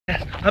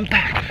I'm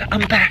back,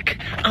 I'm back,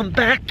 I'm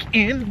back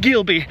in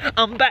Gilby.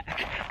 I'm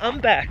back,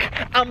 I'm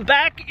back, I'm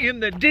back in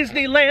the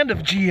Disneyland of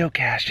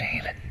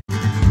geocaching.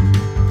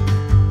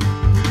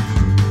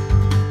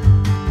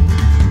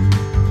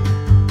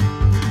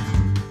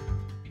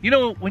 You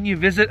know, when you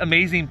visit an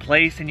amazing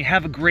place and you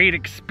have a great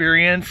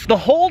experience, the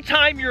whole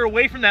time you're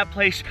away from that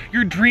place,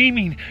 you're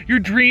dreaming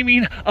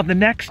of the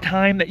next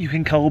time that you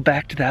can go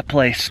back to that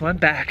place. So I'm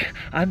back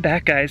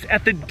guys,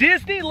 at the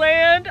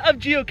Disneyland of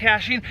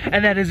geocaching,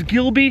 and that is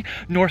Gilby,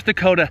 North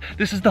Dakota.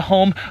 This is the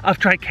home of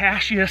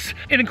Trycacheus,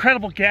 an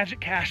incredible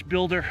gadget cache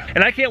builder.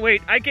 And I can't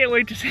wait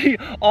to see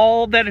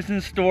all that is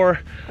in store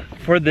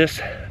for this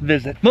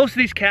visit. Most of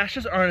these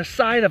caches are on the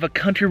side of a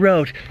country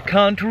road.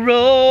 Country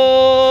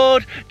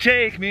road,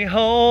 take me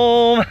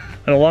home.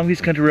 And along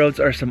these country roads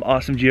are some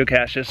awesome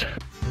geocaches.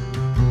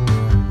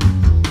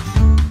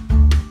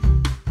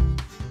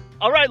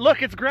 All right,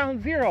 look, it's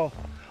ground zero.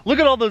 Look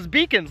at all those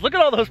beacons. Look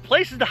at all those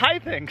places to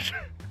hide things.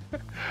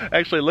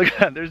 Actually, look at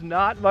that, there's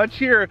not much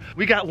here.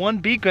 We got one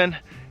beacon.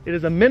 It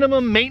is a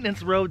minimum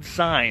maintenance road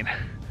sign.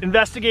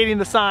 Investigating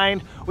the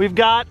sign, we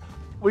got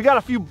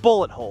a few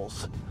bullet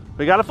holes.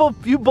 We got a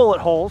few bullet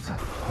holes.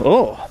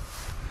 Oh,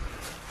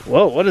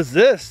 whoa, what is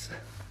this?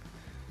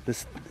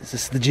 Is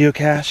this the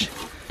geocache?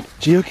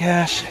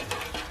 Geocache.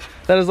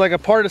 That is like a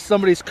part of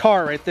somebody's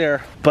car right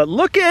there. But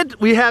look at,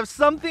 we have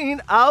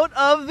something out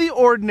of the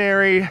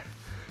ordinary.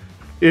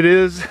 It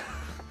is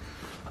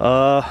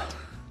a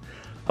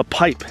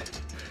pipe.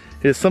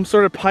 It is some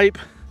sort of pipe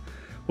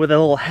with a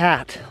little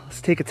hat.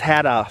 Let's take its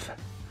hat off.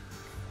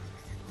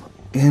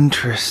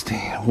 Interesting.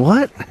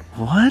 What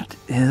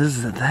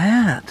is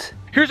that?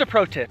 Here's a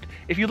pro tip.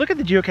 If you look at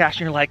the geocache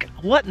and you're like,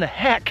 what in the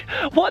heck?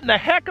 What in the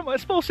heck am I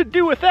supposed to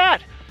do with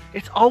that?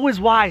 It's always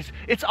wise.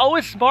 It's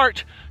always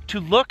smart to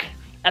look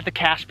at the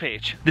cache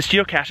page. This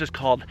geocache is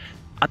called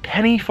A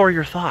Penny for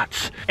Your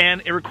Thoughts,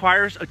 and it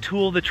requires a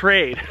tool of the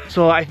trade.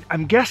 So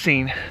I'm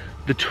guessing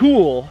the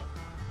tool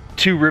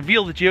to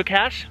reveal the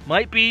geocache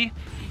might be,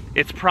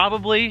 it's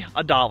probably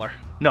 $1.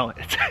 No,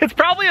 it's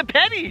probably a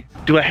penny.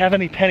 Do I have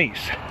any pennies?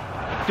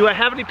 Do I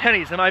have any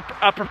pennies? Am I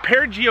a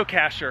prepared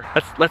geocacher?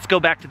 Let's go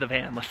back to the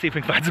van. Let's see if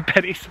we can find some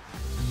pennies.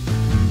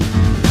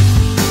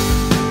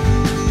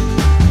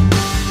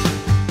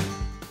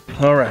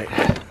 All right,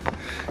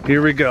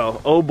 here we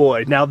go. Oh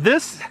boy, now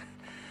this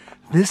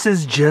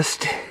is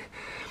just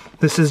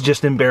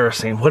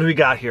embarrassing. What do we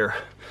got here?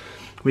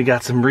 We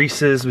got some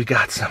Reese's, we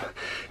got some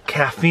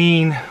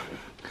caffeine,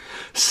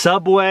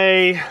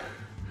 Subway,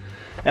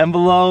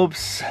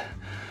 envelopes.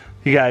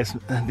 You guys,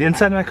 the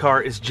inside of my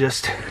car is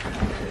just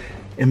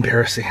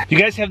embarrassing. You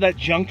guys have that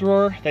junk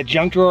drawer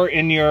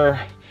in your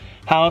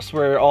house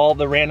where all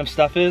the random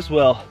stuff is?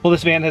 Well,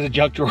 this van has a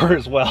junk drawer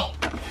as well.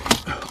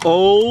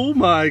 Oh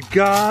my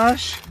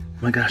gosh. Oh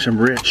my gosh, I'm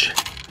rich.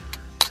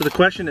 So the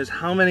question is,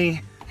 how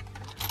many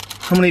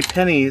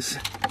pennies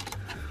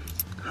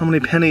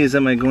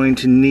am I going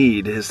to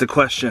need is the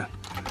question.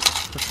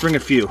 Let's bring a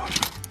few.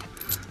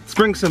 Let's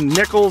bring some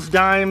nickels,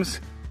 dimes.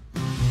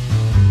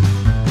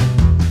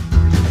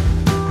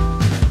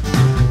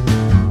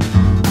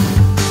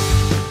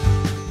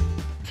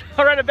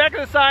 All right, I'm back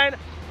at the sign.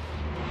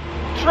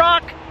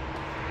 Truck.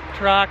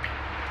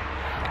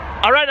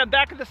 All right, I'm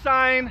back at the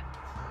sign.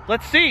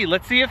 Let's see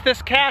if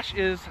this cache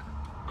is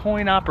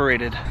coin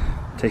operated.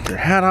 Take your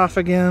hat off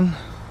again.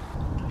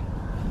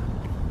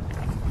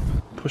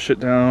 Push it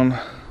down.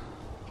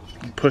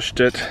 Pushed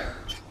it.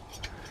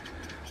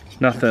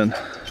 Nothing.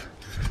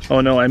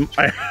 Oh no, you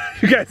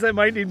guys, I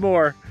might need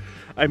more.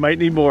 I might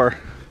need more.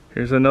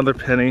 Here's another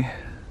penny.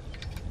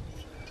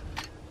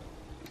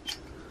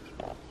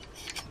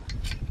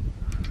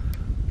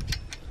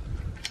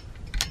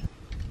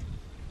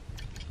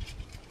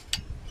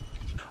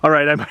 All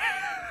right,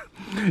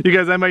 you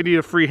guys, I might need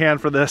a free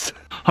hand for this.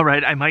 All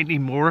right, I might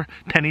need more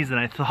pennies than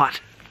I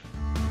thought.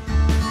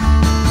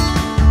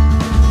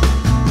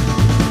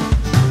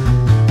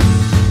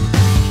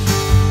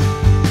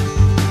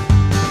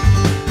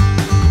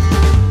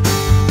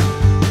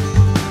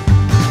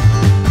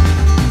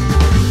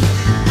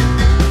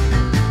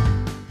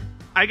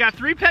 I got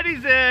 3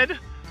 pennies in,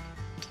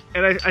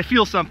 and I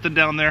feel something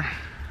down there.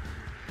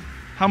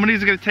 How many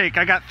is it gonna take?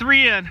 I got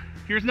 3 in.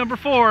 Here's number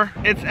 4.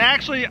 It's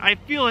actually, I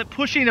feel it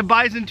pushing a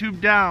bison tube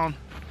down.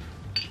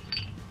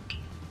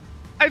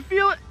 I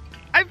feel it.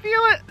 I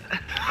feel it.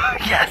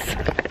 Yes.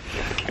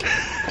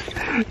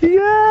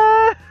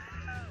 Yeah.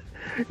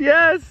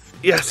 Yes.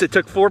 Yes, it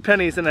took 4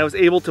 pennies and I was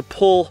able to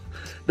pull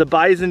the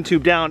bison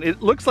tube down.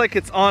 It looks like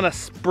it's on a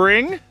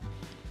spring.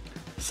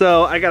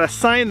 So I gotta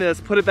sign this,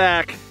 put it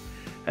back,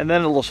 and then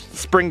it'll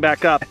spring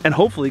back up and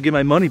hopefully get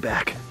my money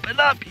back.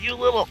 Open up, you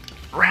little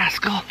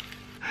rascal.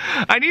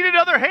 I need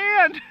another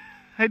hand.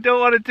 I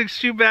don't want it to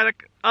shoot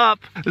back up.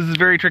 This is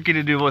very tricky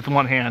to do with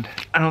one hand.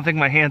 I don't think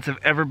my hands have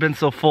ever been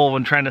so full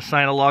when trying to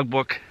sign a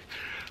logbook.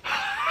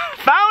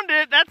 Found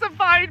it! That's a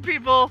find,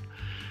 people!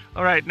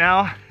 All right,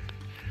 now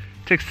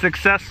to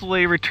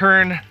successfully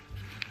return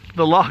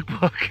the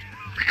logbook.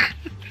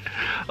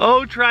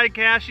 Oh,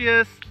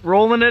 Trycacheus,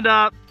 rolling it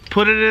up,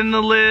 put it in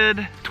the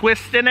lid,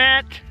 twisting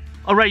it.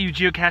 All right, you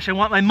geocache, I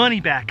want my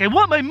money back. I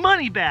want my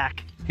money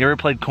back. You ever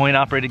played coin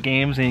operated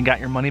games and you got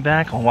your money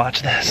back? Well,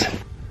 watch this.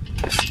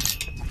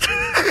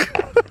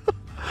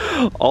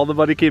 All the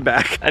money came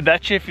back. I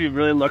bet you if you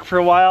really look for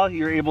a while,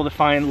 you're able to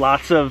find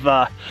lots of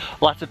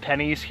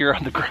pennies here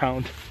on the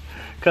ground.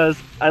 Cause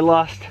I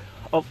lost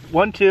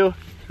 1, 2,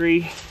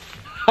 3.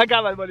 I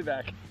got my money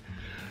back.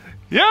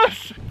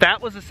 Yes!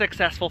 That was a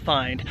successful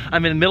find.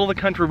 I'm in the middle of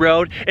the country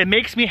road. It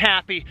makes me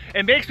happy.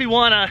 It makes me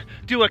wanna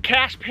do a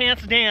cache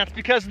pants dance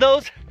because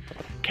those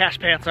cache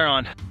pants are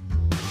on.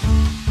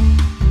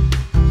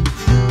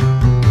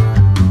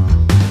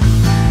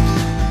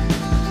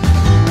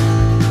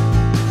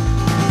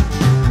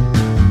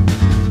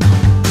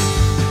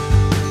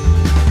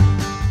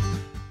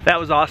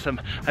 That was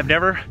awesome. I've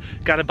never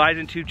got a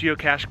bison tube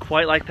geocache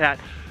quite like that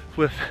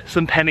with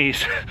some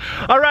pennies.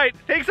 All right,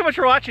 thanks so much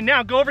for watching.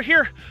 Now go over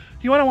here.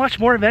 You wanna watch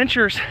more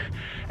adventures?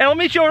 And I'll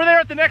meet you over there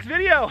at the next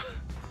video.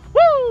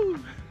 Woo!